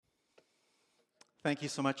Thank you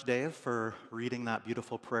so much, Dave, for reading that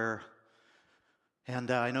beautiful prayer.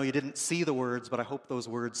 And I know you didn't see the words, but I hope those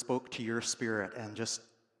words spoke to your spirit and just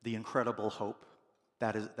the incredible hope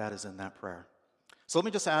that is in that prayer. So let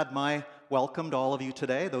me just add my welcome to all of you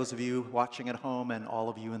today, those of you watching at home and all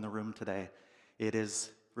of you in the room today. It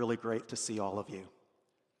is really great to see all of you.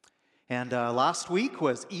 And last week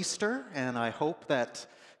was Easter, and I hope that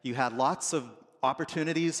you had lots of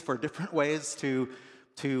opportunities for different ways to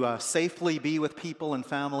safely be with people and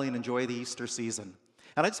family and enjoy the Easter season.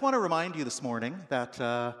 And I just want to remind you this morning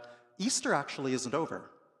that Easter actually isn't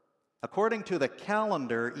over. According to the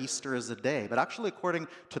calendar, Easter is a day, but actually according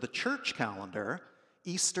to the church calendar,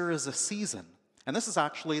 Easter is a season. And this is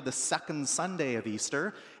actually the second Sunday of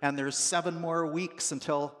Easter, and there's 7 more weeks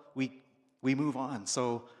until we move on.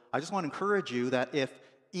 So I just want to encourage you that if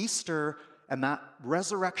Easter and that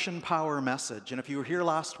resurrection power message, and if you were here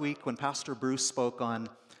last week when Pastor Bruce spoke on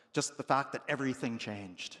just the fact that everything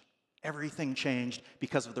changed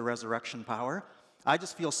because of the resurrection power, I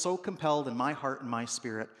just feel so compelled in my heart and my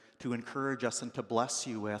spirit to encourage us and to bless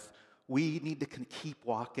you with, we need to keep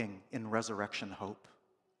walking in resurrection hope.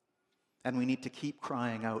 And we need to keep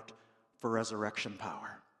crying out for resurrection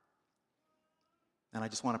power. And I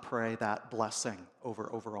just want to pray that blessing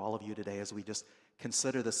over all of you today as we just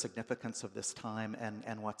consider the significance of this time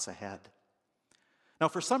and what's ahead. Now,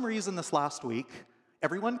 for some reason this last week,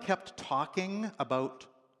 everyone kept talking about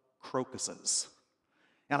crocuses.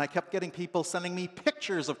 And I kept getting people sending me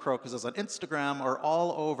pictures of crocuses on Instagram or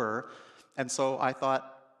all over. And so I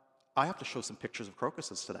thought, I have to show some pictures of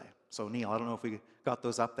crocuses today. So Neil, I don't know if we got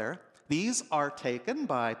those up there. These are taken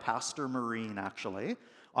by Pastor Marine, actually,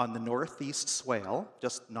 on the northeast swale,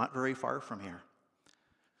 just not very far from here.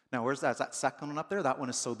 Now, where's that? Is that second one up there? That one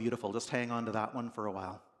is so beautiful. Just hang on to that one for a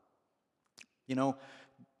while. You know,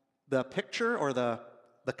 the picture or the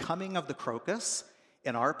coming of the crocus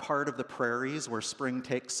in our part of the prairies where spring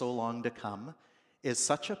takes so long to come is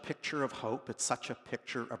such a picture of hope. It's such a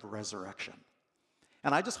picture of resurrection.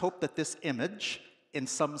 And I just hope that this image in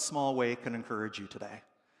some small way can encourage you today.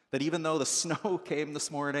 That even though the snow came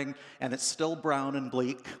this morning and it's still brown and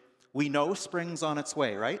bleak, we know spring's on its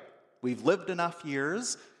way, right? We've lived enough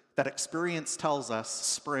years that experience tells us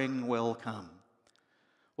spring will come.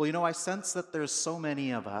 Well, you know, I sense that there's so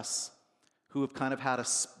many of us who have kind of had a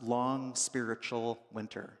long spiritual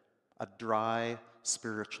winter, a dry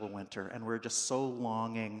spiritual winter, and we're just so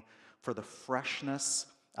longing for the freshness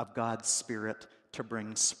of God's Spirit to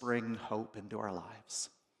bring spring hope into our lives.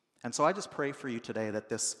 And so I just pray for you today that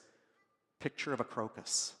this picture of a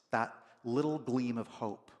crocus, that little gleam of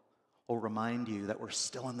hope, will remind you that we're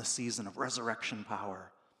still in the season of resurrection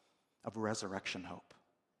power, of resurrection hope.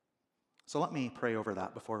 So let me pray over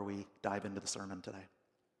that before we dive into the sermon today.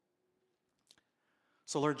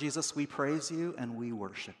 So Lord Jesus, we praise you and we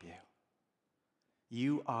worship you.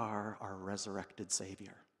 You are our resurrected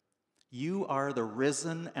Savior. You are the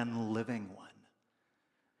risen and living one.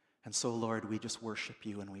 And so, Lord, we just worship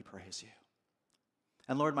you and we praise you.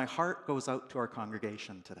 And Lord, my heart goes out to our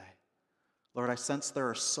congregation today. Lord, I sense there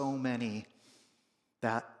are so many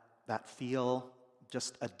that feel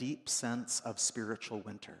just a deep sense of spiritual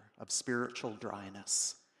winter, of spiritual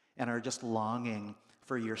dryness, and are just longing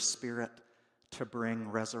for your Spirit to bring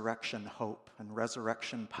resurrection hope and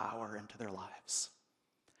resurrection power into their lives.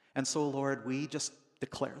 And so, Lord, we just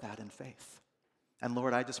declare that in faith. And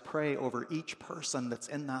Lord, I just pray over each person that's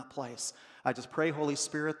in that place. I just pray, Holy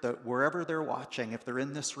Spirit, that wherever they're watching, if they're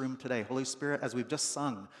in this room today, Holy Spirit, as we've just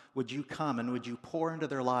sung, would you come and would you pour into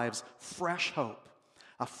their lives fresh hope,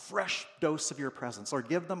 a fresh dose of your presence, or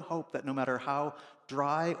give them hope that no matter how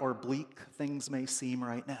dry or bleak things may seem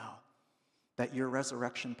right now, that your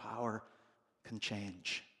resurrection power can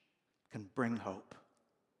change, can bring hope,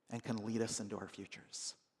 and can lead us into our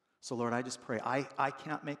futures. So Lord, I just pray, I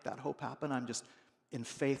can't make that hope happen. I'm just in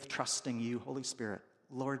faith trusting you, Holy Spirit.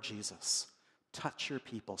 Lord Jesus, touch your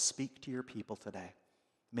people, speak to your people today.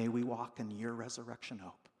 May we walk in your resurrection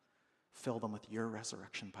hope. Fill them with your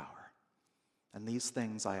resurrection power. And these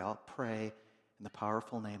things I'll pray in the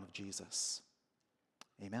powerful name of Jesus.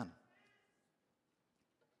 Amen.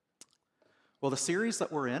 Well, the series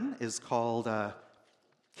that we're in is called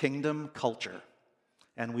Kingdom Culture.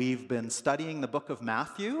 And we've been studying the book of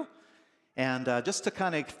Matthew. And just to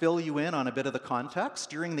kind of fill you in on a bit of the context,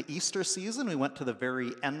 during the Easter season, we went to the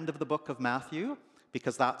very end of the book of Matthew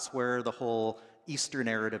because that's where the whole Easter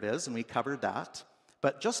narrative is, and we covered that.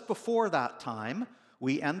 But just before that time,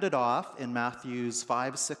 we ended off in Matthews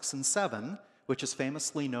 5, 6, and 7, which is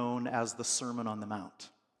famously known as the Sermon on the Mount.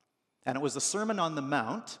 And it was the Sermon on the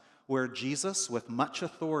Mount where Jesus, with much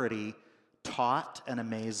authority, taught and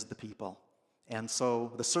amazed the people. And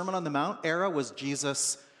so the Sermon on the Mount era was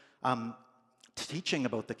Jesus teaching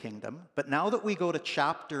about the kingdom. But now that we go to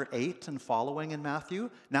chapter 8 and following in Matthew,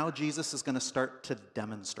 now Jesus is going to start to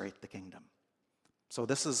demonstrate the kingdom. So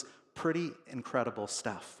this is pretty incredible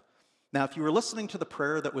stuff. Now, if you were listening to the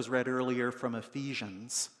prayer that was read earlier from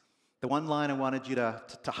Ephesians, the one line I wanted you to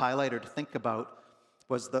highlight or to think about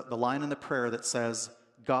was the line in the prayer that says,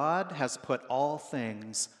 God has put all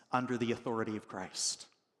things under the authority of Christ.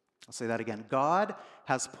 I'll say that again. God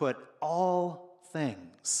has put all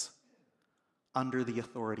things under the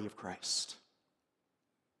authority of Christ.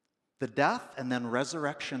 The death and then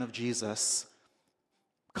resurrection of Jesus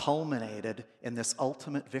culminated in this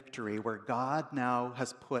ultimate victory where God now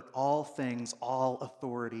has put all things, all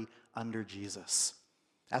authority under Jesus.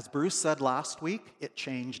 As Bruce said last week, it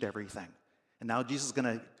changed everything. And now Jesus is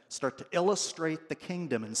going to start to illustrate the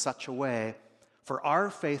kingdom in such a way for our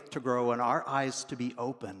faith to grow and our eyes to be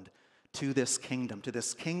opened to this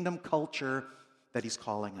kingdom culture that he's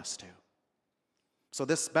calling us to. So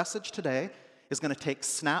this message today is going to take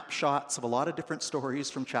snapshots of a lot of different stories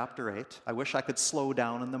from chapter 8. I wish I could slow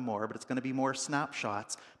down in them more, but it's going to be more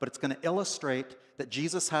snapshots. But it's going to illustrate that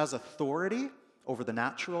Jesus has authority over the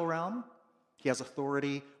natural realm, he has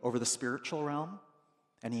authority over the spiritual realm,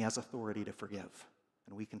 and he has authority to forgive.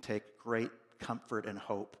 And we can take great comfort and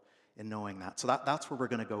hope in knowing that. So that's where we're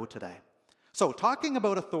going to go today. So talking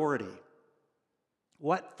about authority,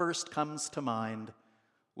 what first comes to mind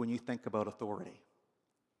when you think about authority?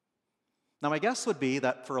 Now, my guess would be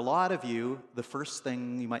that for a lot of you, the first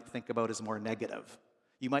thing you might think about is more negative.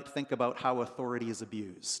 You might think about how authority is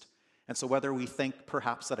abused. And so whether we think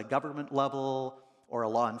perhaps at a government level or a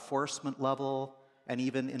law enforcement level, and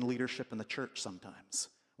even in leadership in the church sometimes,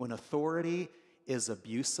 when authority is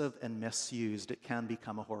abusive and misused, it can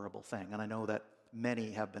become a horrible thing. And I know that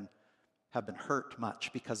many have been hurt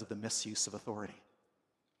much because of the misuse of authority.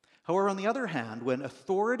 However, on the other hand, when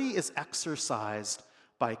authority is exercised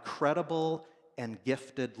by credible and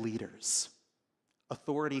gifted leaders,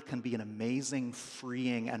 authority can be an amazing,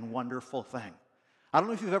 freeing, and wonderful thing. I don't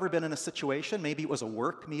know if you've ever been in a situation, maybe it was a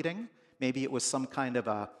work meeting, maybe it was some kind of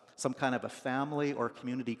a family or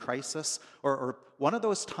community crisis, or one of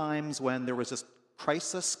those times when there was this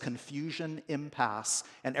crisis, confusion, impasse,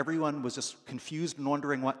 and everyone was just confused and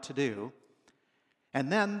wondering what to do.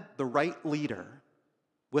 And then the right leader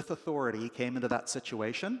with authority came into that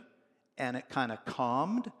situation, and it kind of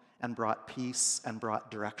calmed and brought peace and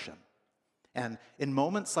brought direction. And in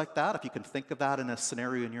moments like that, if you can think of that in a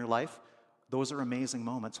scenario in your life, those are amazing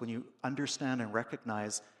moments when you understand and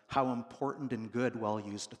recognize how important and good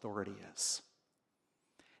well-used authority is.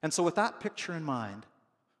 And so with that picture in mind,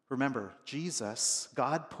 remember, Jesus,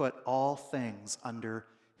 God put all things under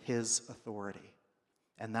his authority.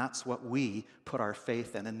 And that's what we put our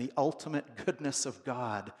faith in the ultimate goodness of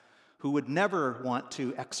God, who would never want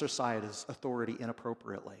to exercise his authority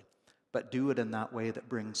inappropriately, but do it in that way that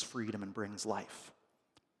brings freedom and brings life.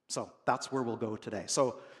 So that's where we'll go today.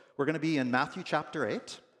 So we're going to be in Matthew chapter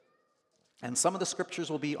 8, and some of the scriptures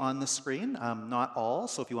will be on the screen, not all,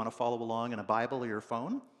 so if you want to follow along in a Bible or your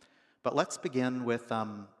phone. But let's begin with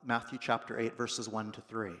Matthew chapter 8, verses 1 to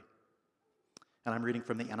 3. And I'm reading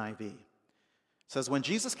from the NIV. It says, "When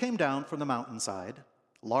Jesus came down from the mountainside,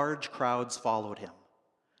 large crowds followed him.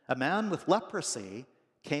 A man with leprosy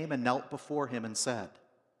came and knelt before him and said,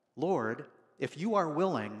 'Lord, if you are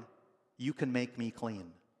willing, you can make me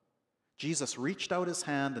clean.' Jesus reached out his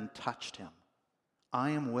hand and touched him. 'I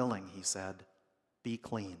am willing,' he said, 'be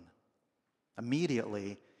clean.'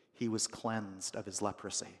 Immediately, he was cleansed of his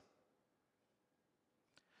leprosy."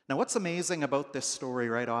 Now, what's amazing about this story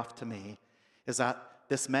right off to me is that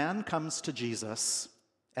this man comes to Jesus,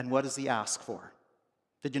 and what does he ask for?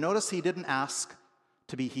 Did you notice he didn't ask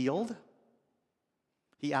to be healed?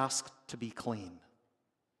 He asked to be clean.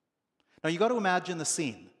 Now, you got to imagine the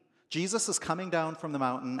scene. Jesus is coming down from the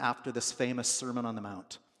mountain after this famous Sermon on the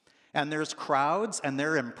Mount. And there's crowds, and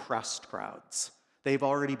they're impressed crowds. They've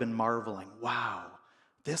already been marveling. Wow,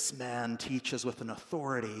 this man teaches with an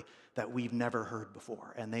authority that we've never heard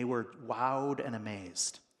before. And they were wowed and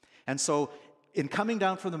amazed. And so, in coming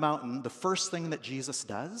down from the mountain, the first thing that Jesus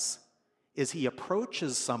does is he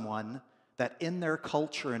approaches someone that in their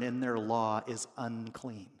culture and in their law is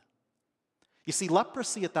unclean. You see,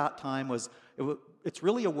 leprosy at that time it's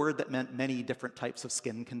really a word that meant many different types of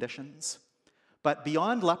skin conditions. But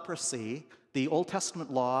beyond leprosy, the Old Testament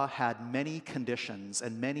law had many conditions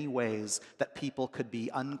and many ways that people could be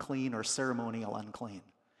unclean or ceremonial unclean.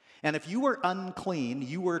 And if you were unclean,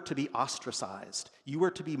 you were to be ostracized. You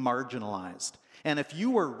were to be marginalized. And if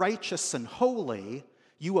you were righteous and holy,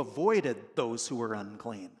 you avoided those who were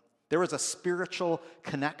unclean. There was a spiritual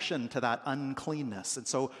connection to that uncleanness. And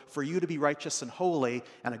so for you to be righteous and holy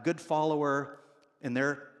and a good follower in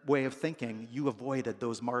their way of thinking, you avoided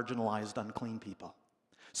those marginalized, unclean people.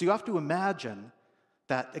 So you have to imagine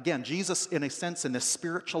that, again, Jesus, in a sense, in this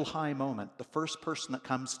spiritual high moment, the first person that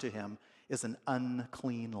comes to him is an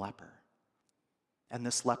unclean leper. And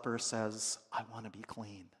this leper says, I want to be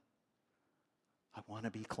clean. I want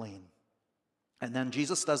to be clean. And then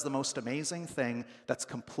Jesus does the most amazing thing that's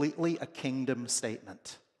completely a kingdom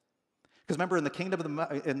statement. Because remember,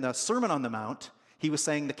 in the Sermon on the Mount, he was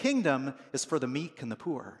saying the kingdom is for the meek and the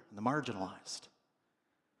poor and the marginalized.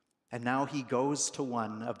 And now he goes to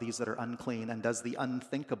one of these that are unclean and does the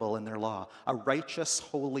unthinkable in their law. A righteous,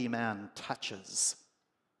 holy man touches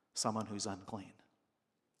someone who's unclean.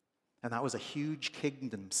 And that was a huge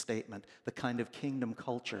kingdom statement, the kind of kingdom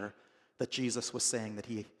culture that Jesus was saying that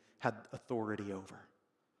he had authority over,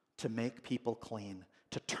 to make people clean,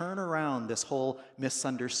 to turn around this whole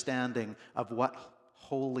misunderstanding of what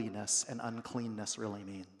holiness and uncleanness really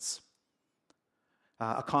means.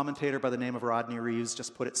 A commentator by the name of Rodney Reeves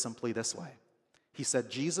just put it simply this way. He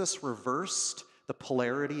said, Jesus reversed the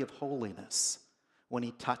polarity of holiness when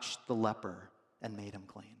he touched the leper and made him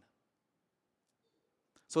clean.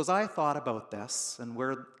 So as I thought about this and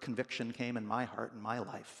where conviction came in my heart and my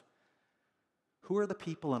life, who are the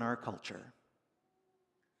people in our culture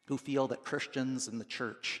who feel that Christians in the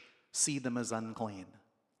church see them as unclean?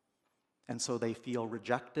 And so they feel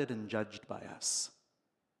rejected and judged by us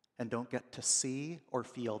and don't get to see or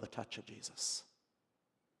feel the touch of Jesus.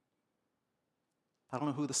 I don't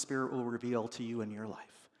know who the Spirit will reveal to you in your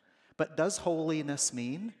life. But does holiness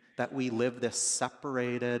mean that we live this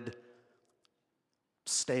separated,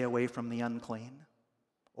 stay away from the unclean?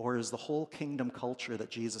 Or is the whole kingdom culture that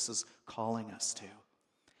Jesus is calling us to,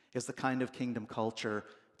 is the kind of kingdom culture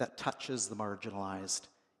that touches the marginalized,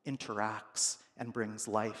 interacts, and brings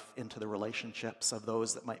life into the relationships of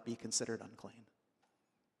those that might be considered unclean?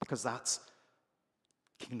 Because that's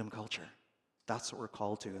kingdom culture. That's what we're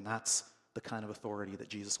called to, and that's the kind of authority that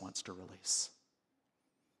Jesus wants to release.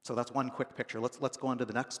 So that's one quick picture. Let's go on to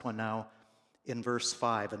the next one now in verse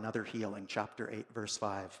 5, another healing, chapter 8, verse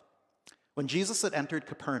 5. When Jesus had entered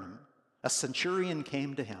Capernaum, a centurion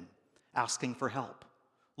came to him, asking for help.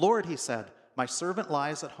 Lord, he said, my servant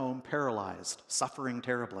lies at home paralyzed, suffering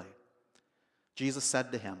terribly. Jesus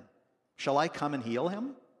said to him, shall I come and heal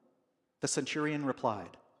him? The centurion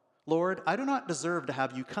replied, Lord, I do not deserve to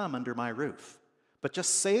have you come under my roof, but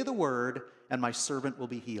just say the word, and my servant will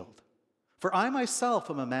be healed. For I myself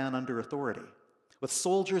am a man under authority, with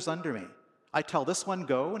soldiers under me. I tell this one,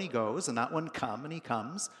 go, and he goes, and that one, come, and he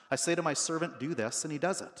comes. I say to my servant, do this, and he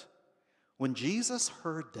does it. When Jesus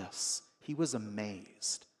heard this, he was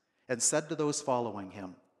amazed and said to those following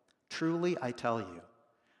him, truly I tell you,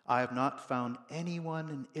 I have not found anyone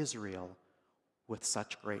in Israel with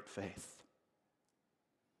such great faith.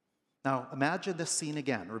 Now, imagine this scene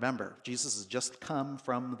again. Remember, Jesus has just come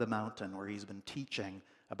from the mountain where he's been teaching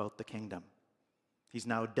about the kingdom. He's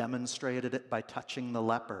now demonstrated it by touching the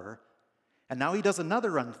leper. And now he does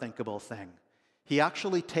another unthinkable thing. He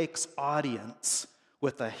actually takes audience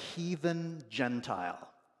with a heathen Gentile.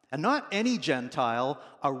 And not any Gentile,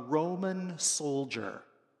 a Roman soldier.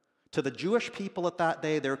 To the Jewish people at that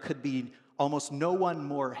day, there could be almost no one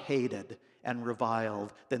more hated and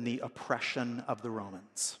reviled than the oppression of the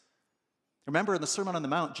Romans. Remember, in the Sermon on the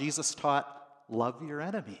Mount, Jesus taught, love your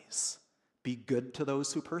enemies. Be good to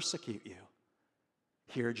those who persecute you.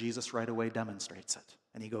 Here, Jesus right away demonstrates it.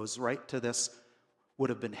 And he goes right to this, would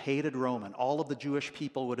have been hated Roman. All of the Jewish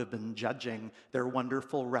people would have been judging their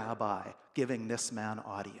wonderful rabbi, giving this man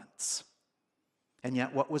audience. And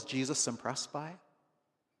yet, what was Jesus impressed by?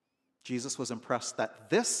 Jesus was impressed that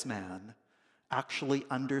this man actually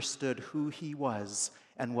understood who he was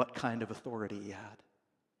and what kind of authority he had.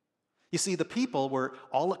 You see, the people were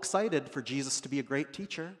all excited for Jesus to be a great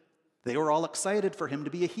teacher. They were all excited for him to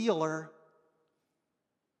be a healer.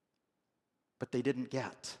 But they didn't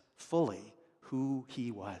get fully who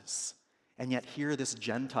he was. And yet here this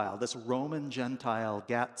Gentile, this Roman Gentile,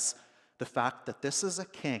 gets the fact that this is a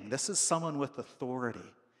king. This is someone with authority.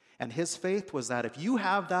 And his faith was that if you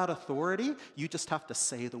have that authority, you just have to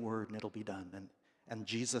say the word and it'll be done. And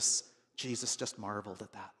Jesus just marveled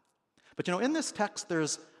at that. But you know, in this text,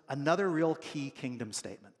 there's another real key kingdom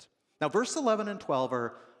statement. Now, verse 11 and 12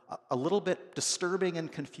 are a little bit disturbing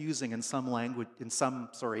and confusing in some language, in some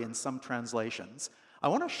translations. I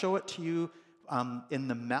want to show it to you in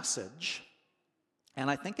the Message,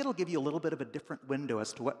 and I think it'll give you a little bit of a different window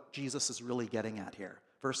as to what Jesus is really getting at here.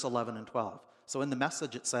 Verse 11 and 12. So in the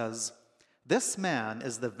Message it says, This man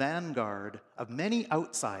is the vanguard of many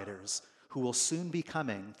outsiders who will soon be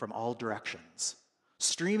coming from all directions,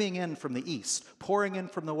 streaming in from the east, pouring in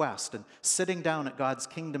from the west, and sitting down at God's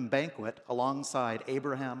kingdom banquet alongside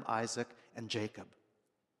Abraham, Isaac, and Jacob.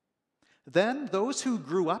 Then those who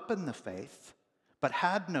grew up in the faith but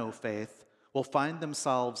had no faith will find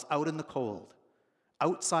themselves out in the cold,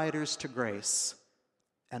 outsiders to grace,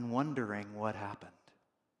 and wondering what happened.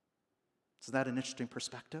 Isn't that an interesting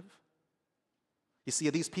perspective? You see,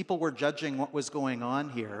 these people were judging what was going on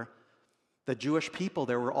here. The Jewish people,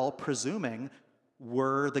 they were all presuming,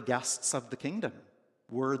 were the guests of the kingdom,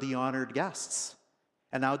 were the honored guests.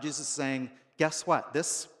 And now Jesus is saying, guess what?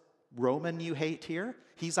 This Roman you hate here,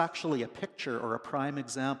 he's actually a picture or a prime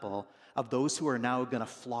example of those who are now going to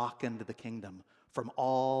flock into the kingdom from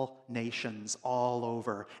all nations all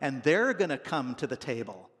over. And they're going to come to the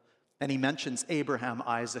table. And he mentions Abraham,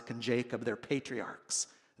 Isaac, and Jacob, their patriarchs.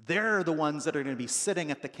 They're the ones that are going to be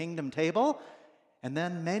sitting at the kingdom table. And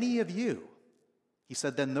then many of you, he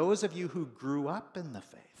said, then those of you who grew up in the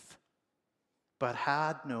faith but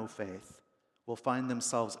had no faith will find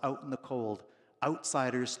themselves out in the cold,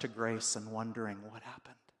 outsiders to grace, and wondering what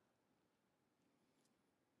happened.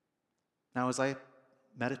 Now, as I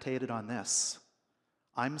meditated on this,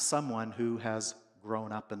 I'm someone who has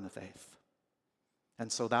grown up in the faith. And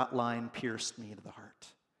so that line pierced me to the heart.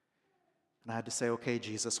 And I had to say, okay,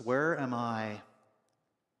 Jesus, where am I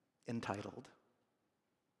entitled?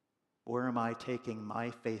 Where am I taking my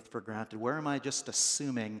faith for granted? Where am I just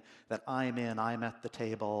assuming that I'm at the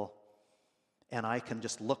table, and I can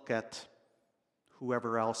just look at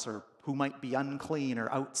whoever else or who might be unclean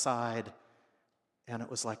or outside? And it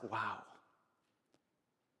was like, wow,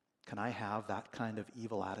 can I have that kind of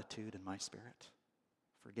evil attitude in my spirit?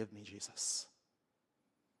 Forgive me, Jesus.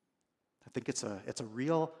 I think it's a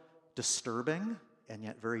real disturbing and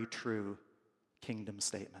yet very true kingdom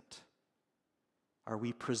statement. Are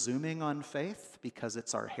we presuming on faith because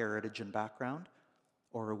it's our heritage and background?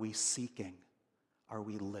 Or are we seeking? Are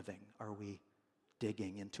we living? Are we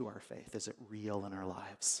digging into our faith? Is it real in our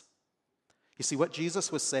lives? You see, what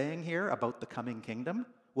Jesus was saying here about the coming kingdom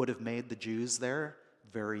would have made the Jews there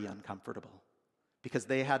very uncomfortable, because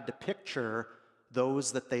they had to picture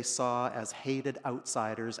those that they saw as hated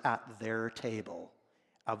outsiders at their table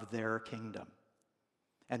of their kingdom.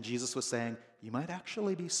 And Jesus was saying, you might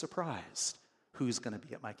actually be surprised who's going to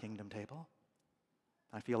be at my kingdom table.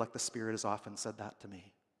 I feel like the Spirit has often said that to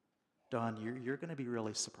me. Don, you're going to be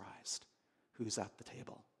really surprised who's at the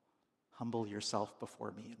table. Humble yourself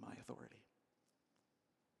before me in my authority.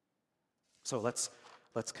 So let's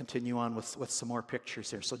continue on with some more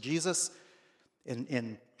pictures here. So Jesus,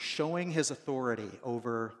 in showing his authority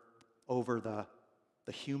over the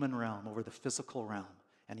human realm, over the physical realm,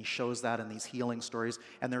 and he shows that in these healing stories.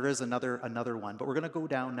 And there is another one, but we're going to go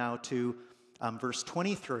down now to verse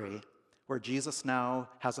 23, where Jesus now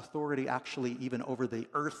has authority actually even over the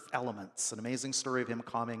earth elements. An amazing story of him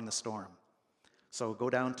calming the storm. So go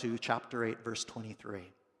down to chapter 8, verse 23.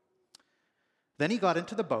 Then he got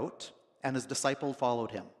into the boat, and his disciple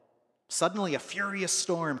followed him. Suddenly a furious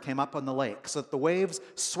storm came up on the lake, so that the waves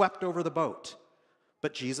swept over the boat.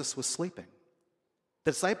 But Jesus was sleeping.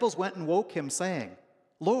 The disciples went and woke him, saying,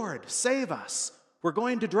 Lord, save us. We're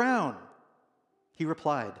going to drown. He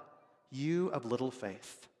replied, you of little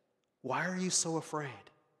faith, why are you so afraid?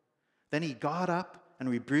 Then he got up and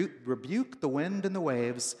rebuked the wind and the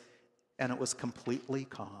waves, and it was completely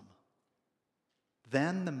calm.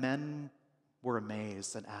 Then the men were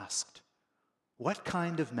amazed and asked, what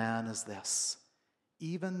kind of man is this?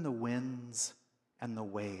 Even the winds and the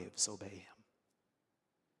waves obey him.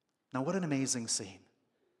 Now, what an amazing scene.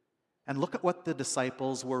 And look at what the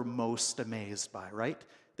disciples were most amazed by, right?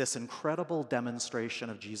 This incredible demonstration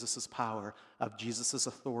of Jesus' power, of Jesus'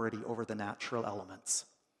 authority over the natural elements.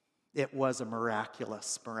 It was a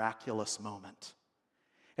miraculous, miraculous moment.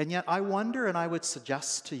 And yet I wonder, and I would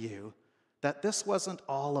suggest to you, that this wasn't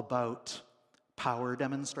all about power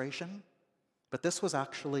demonstration, but this was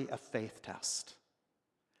actually a faith test.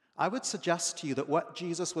 I would suggest to you that what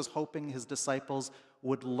Jesus was hoping his disciples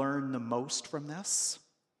would learn the most from this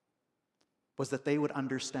was that they would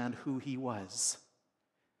understand who he was,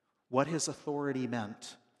 what his authority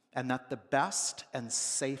meant, and that the best and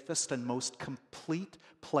safest and most complete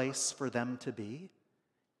place for them to be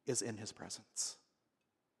is in his presence.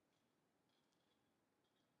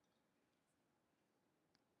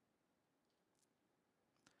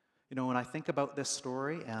 You know, when I think about this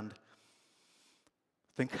story and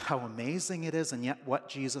think how amazing it is, and yet what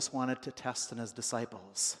Jesus wanted to test in his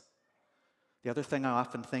disciples, the other thing I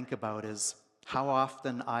often think about is how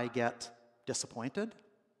often I get disappointed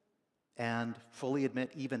and fully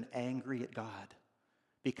admit even angry at God,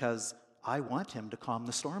 because I want him to calm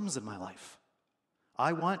the storms in my life.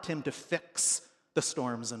 I want him to fix the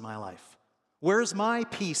storms in my life. Where's my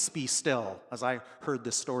peace be still, as I heard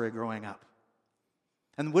this story growing up?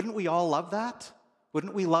 And wouldn't we all love that?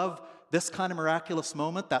 Wouldn't we love this kind of miraculous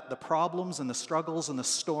moment, that the problems and the struggles and the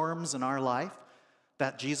storms in our life,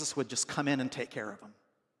 that Jesus would just come in and take care of them?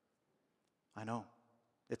 I know.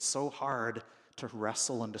 It's so hard to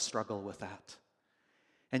wrestle and to struggle with that.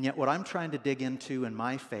 And yet what I'm trying to dig into in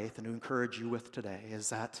my faith and to encourage you with today is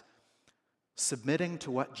that submitting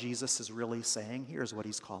to what Jesus is really saying here is what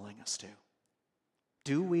he's calling us to.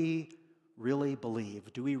 Do we really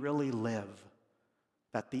believe? Do we really live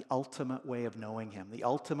that the ultimate way of knowing him, the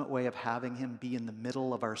ultimate way of having him be in the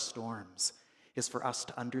middle of our storms, is for us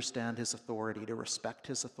to understand his authority, to respect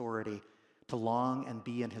his authority, to long and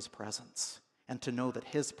be in his presence, and to know that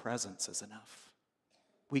his presence is enough?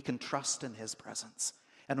 We can trust in his presence.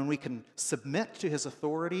 And when we can submit to his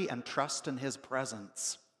authority and trust in his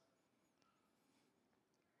presence,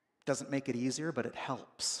 it doesn't make it easier, but it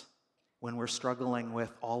helps when we're struggling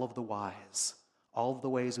with all of the whys, all of the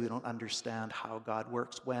ways we don't understand how God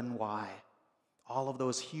works, when, why, all of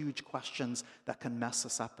those huge questions that can mess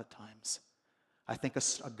us up at times. I think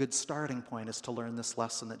a good starting point is to learn this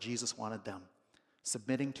lesson that Jesus wanted them: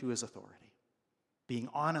 submitting to his authority, being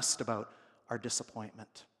honest about our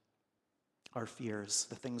disappointment, our fears,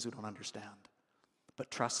 the things we don't understand,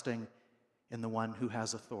 but trusting in the one who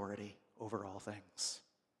has authority over all things.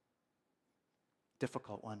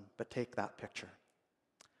 Difficult one, but take that picture.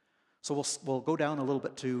 So we'll go down a little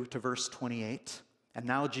bit to verse 28, and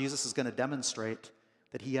now Jesus is going to demonstrate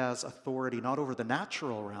that he has authority not over the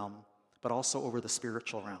natural realm, but also over the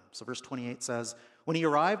spiritual realm. So verse 28 says, "When he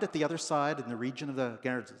arrived at the other side in the region of the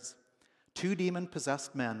Gergeses, 2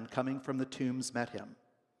 demon-possessed men coming from the tombs met him.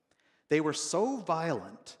 They were so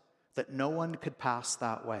violent that no one could pass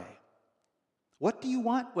that way. 'What do you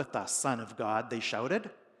want with us, Son of God?' they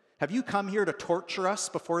shouted. 'Have you come here to torture us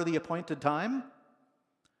before the appointed time?'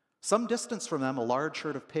 Some distance from them, a large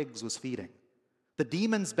herd of pigs was feeding. The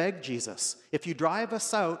demons begged Jesus, 'If you drive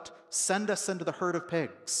us out, send us into the herd of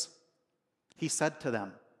pigs.' He said to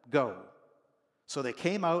them, 'Go.' So they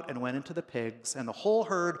came out and went into the pigs, and the whole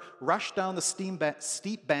herd rushed down the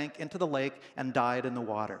steep bank into the lake and died in the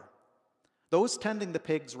water. Those tending the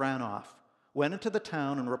pigs ran off, went into the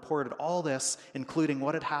town, and reported all this, including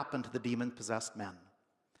what had happened to the demon-possessed men.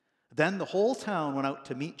 Then the whole town went out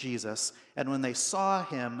to meet Jesus, and when they saw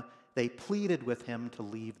him, they pleaded with him to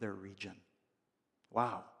leave their region."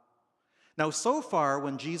 Wow. Now, so far,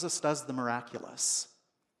 when Jesus does the miraculous,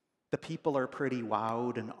 the people are pretty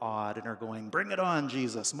wowed and awed and are going, "Bring it on,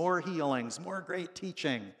 Jesus, more healings, more great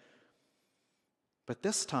teaching." But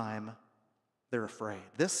this time, they're afraid.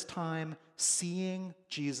 This time, seeing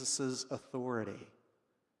Jesus' authority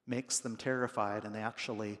makes them terrified, and they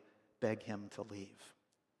actually beg him to leave.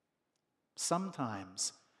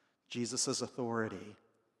 Sometimes Jesus' authority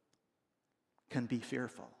can be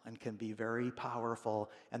fearful and can be very powerful,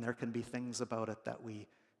 and there can be things about it that we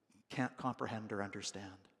can't comprehend or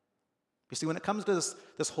understand. You see, when it comes to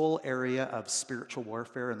this whole area of spiritual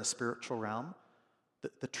warfare and the spiritual realm,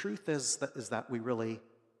 the truth is that we really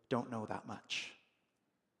don't know that much.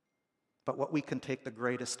 But what we can take the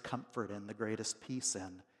greatest comfort in, the greatest peace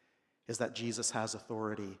in, is that Jesus has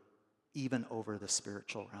authority even over the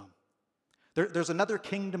spiritual realm. There's another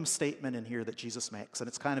kingdom statement in here that Jesus makes, and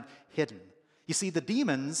it's kind of hidden. You see, the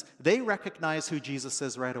demons, they recognize who Jesus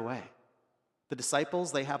is right away. The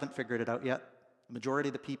disciples, they haven't figured it out yet. The majority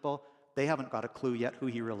of the people, they haven't got a clue yet who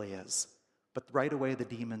he really is. But right away, the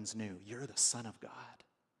demons knew, "You're the Son of God."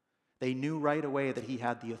 They knew right away that he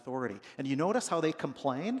had the authority. And you notice how they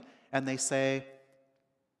complain, and they say,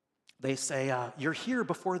 "You're here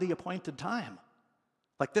before the appointed time.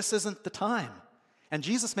 Like, this isn't the time." And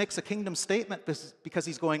Jesus makes a kingdom statement because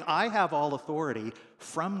he's going, "I have all authority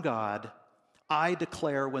from God. I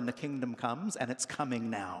declare when the kingdom comes, and it's coming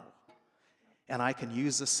now. And I can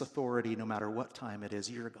use this authority no matter what time it is.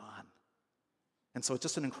 You're gone." And so it's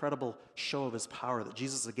just an incredible show of his power that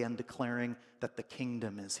Jesus is again declaring that the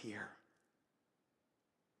kingdom is here.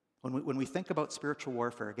 When we think about spiritual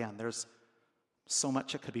warfare, again, there's so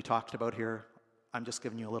much that could be talked about here. I'm just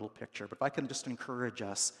giving you a little picture. But if I can just encourage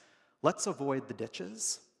us, let's avoid the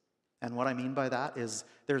ditches. And what I mean by that is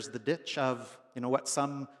there's the ditch of, what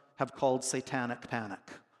some have called satanic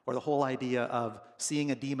panic, or the whole idea of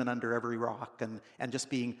seeing a demon under every rock and just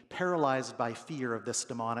being paralyzed by fear of this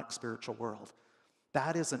demonic spiritual world.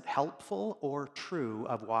 That isn't helpful or true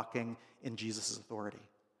of walking in Jesus' authority.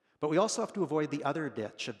 But we also have to avoid the other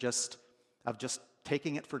ditch of just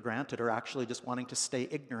taking it for granted or actually just wanting to stay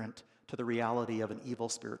ignorant to the reality of an evil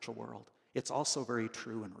spiritual world. It's also very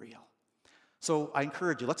true and real. So I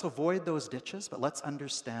encourage you, let's avoid those ditches, but let's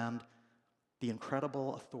understand the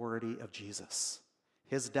incredible authority of Jesus.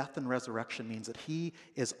 His death and resurrection means that he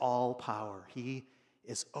is all power. He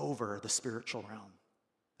is over the spiritual realm.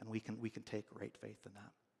 And we can take great faith in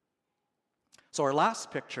that. So our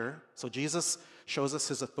last picture, so Jesus shows us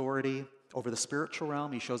his authority over the spiritual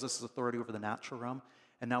realm. He shows us his authority over the natural realm.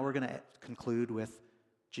 And now we're going to conclude with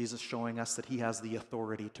Jesus showing us that he has the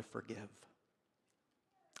authority to forgive.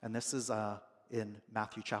 And this is in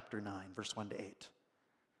Matthew chapter 9, verse 1 to 8.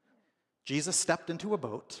 Jesus stepped into a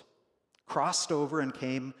boat, crossed over, and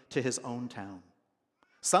came to his own town.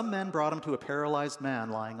 Some men brought him to a paralyzed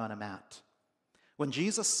man lying on a mat. When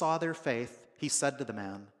Jesus saw their faith, he said to the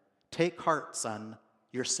man, "Take heart, son,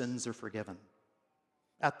 your sins are forgiven."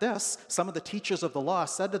 At this, some of the teachers of the law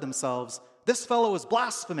said to themselves, "This fellow is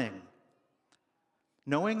blaspheming."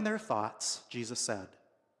 Knowing their thoughts, Jesus said,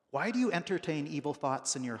 "Why do you entertain evil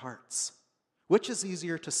thoughts in your hearts? Which is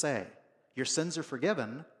easier to say, 'Your sins are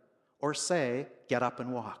forgiven,' or say, 'Get up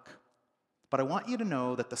and walk'? But I want you to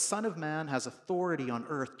know that the Son of Man has authority on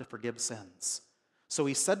earth to forgive sins." So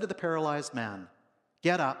he said to the paralyzed man,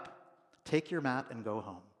 "Get up, take your mat, and go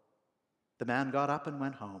home." The man got up and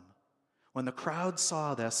went home. When the crowd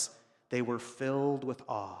saw this, they were filled with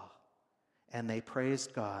awe, and they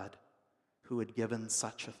praised God who had given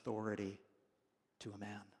such authority to a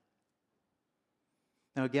man.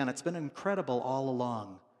 Now again, it's been incredible all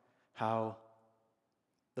along how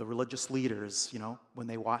the religious leaders, when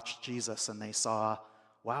they watched Jesus and they saw,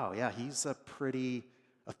 wow, yeah, he's a pretty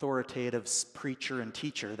authoritative preacher and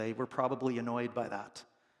teacher, they were probably annoyed by that.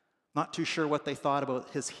 Not too sure what they thought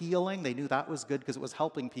about his healing. They knew that was good because it was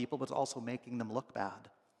helping people, but it's also making them look bad.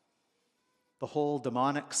 The whole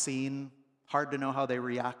demonic scene, hard to know how they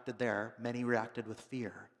reacted there. Many reacted with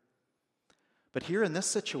fear. But here in this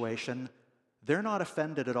situation, they're not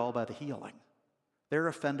offended at all by the healing. They're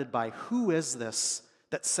offended by who is this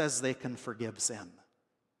that says they can forgive sin.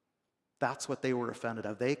 That's what they were offended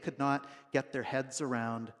of. They could not get their heads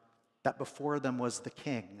around that before them was the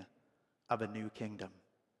king of a new kingdom.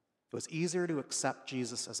 It was easier to accept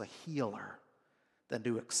Jesus as a healer than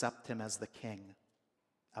to accept him as the king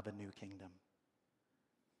of a new kingdom.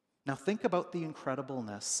 Now think about the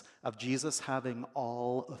incredibleness of Jesus having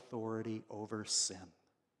all authority over sin.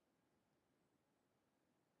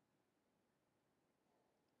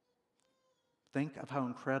 Think of how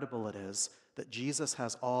incredible it is that Jesus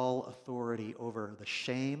has all authority over the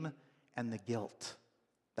shame and the guilt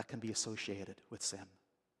that can be associated with sin.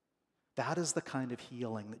 That is the kind of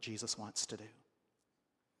healing that Jesus wants to do.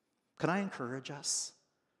 Can I encourage us?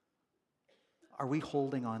 Are we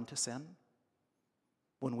holding on to sin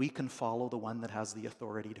when we can follow the one that has the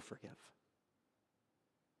authority to forgive?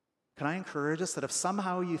 Can I encourage us that if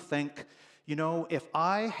somehow you think, if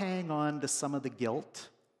I hang on to some of the guilt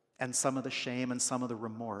and some of the shame and some of the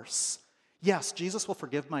remorse, yes, Jesus will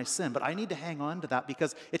forgive my sin, but I need to hang on to that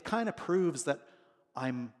because it kind of proves that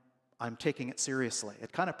I'm taking it seriously.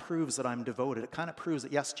 It kind of proves that I'm devoted. It kind of proves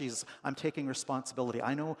that, yes, Jesus, I'm taking responsibility.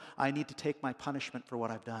 I know I need to take my punishment for what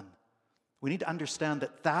I've done. We need to understand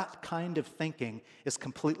that that kind of thinking is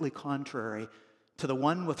completely contrary to the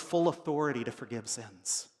one with full authority to forgive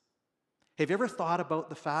sins. Have you ever thought about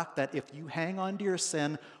the fact that if you hang on to your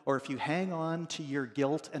sin or if you hang on to your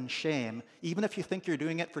guilt and shame, even if you think you're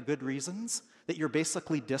doing it for good reasons, that you're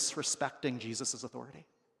basically disrespecting Jesus' authority?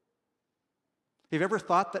 Have you ever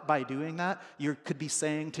thought that by doing that, you could be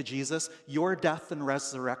saying to Jesus, your death and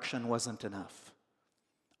resurrection wasn't enough.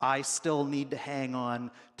 I still need to hang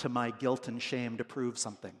on to my guilt and shame to prove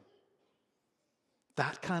something.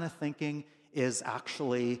 That kind of thinking is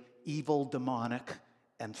actually evil, demonic,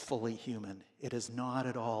 and fully human. It is not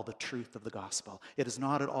at all the truth of the gospel. It is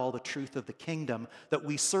not at all the truth of the kingdom that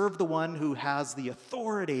we serve the one who has the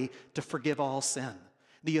authority to forgive all sin,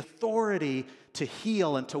 the authority to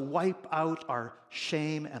heal and to wipe out our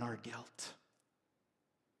shame and our guilt.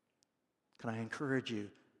 Can I encourage you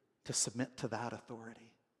to submit to that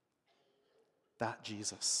authority, that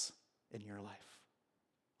Jesus in your life?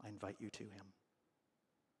 I invite you to him.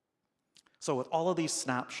 So with all of these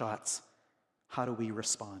snapshots, how do we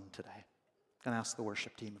respond today? I'm going to ask the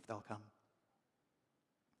worship team if they'll come.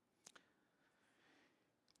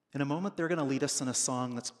 In a moment, they're going to lead us in a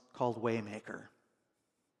song that's called Waymaker.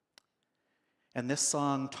 And this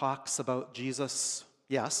song talks about Jesus,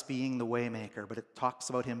 yes, being the waymaker, but it talks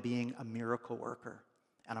about him being a miracle worker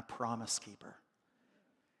and a promise keeper.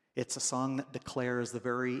 It's a song that declares the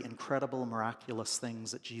very incredible, miraculous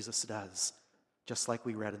things that Jesus does, just like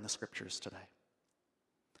we read in the scriptures today.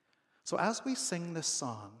 So as we sing this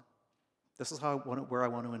song, this is where I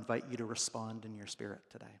want to invite you to respond in your spirit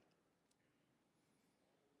today.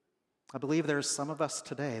 I believe there's some of us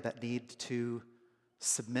today that need to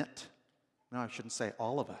submit. No, I shouldn't say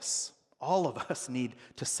all of us. All of us need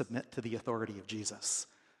to submit to the authority of Jesus.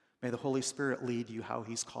 May the Holy Spirit lead you how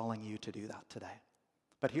he's calling you to do that today.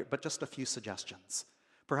 But just a few suggestions.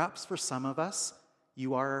 Perhaps for some of us,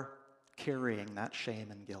 you are carrying that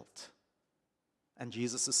shame and guilt. And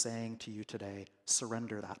Jesus is saying to you today,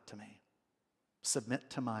 surrender that to me.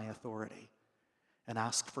 Submit to my authority and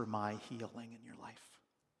ask for my healing in your life.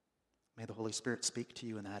 May the Holy Spirit speak to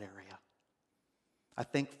you in that area. I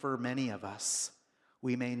think for many of us,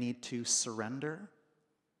 we may need to surrender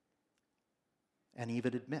and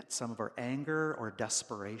even admit some of our anger or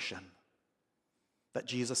desperation that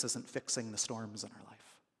Jesus isn't fixing the storms in our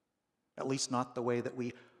life. At least not the way that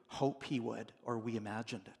we hope he would or we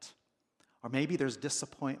imagined it. Or maybe there's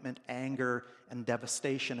disappointment, anger, and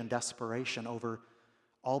devastation and desperation over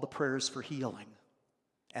all the prayers for healing,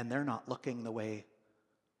 and they're not looking the way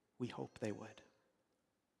we hope they would.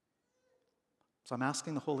 So I'm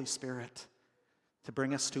asking the Holy Spirit to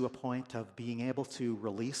bring us to a point of being able to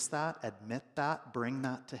release that, admit that, bring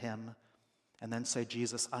that to him, and then say,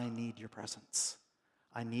 Jesus, I need your presence.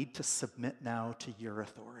 I need to submit now to your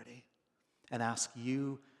authority and ask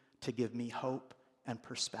you to give me hope and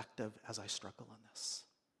perspective as I struggle in this.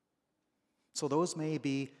 So those may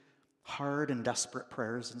be hard and desperate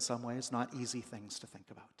prayers in some ways, not easy things to think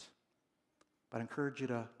about. But I encourage you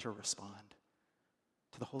to respond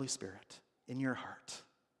to the Holy Spirit in your heart.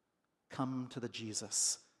 Come to the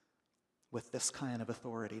Jesus with this kind of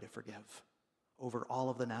authority to forgive over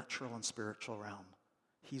all of the natural and spiritual realm.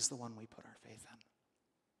 He's the one we put our faith in.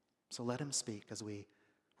 So let him speak as we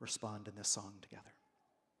respond in this song together.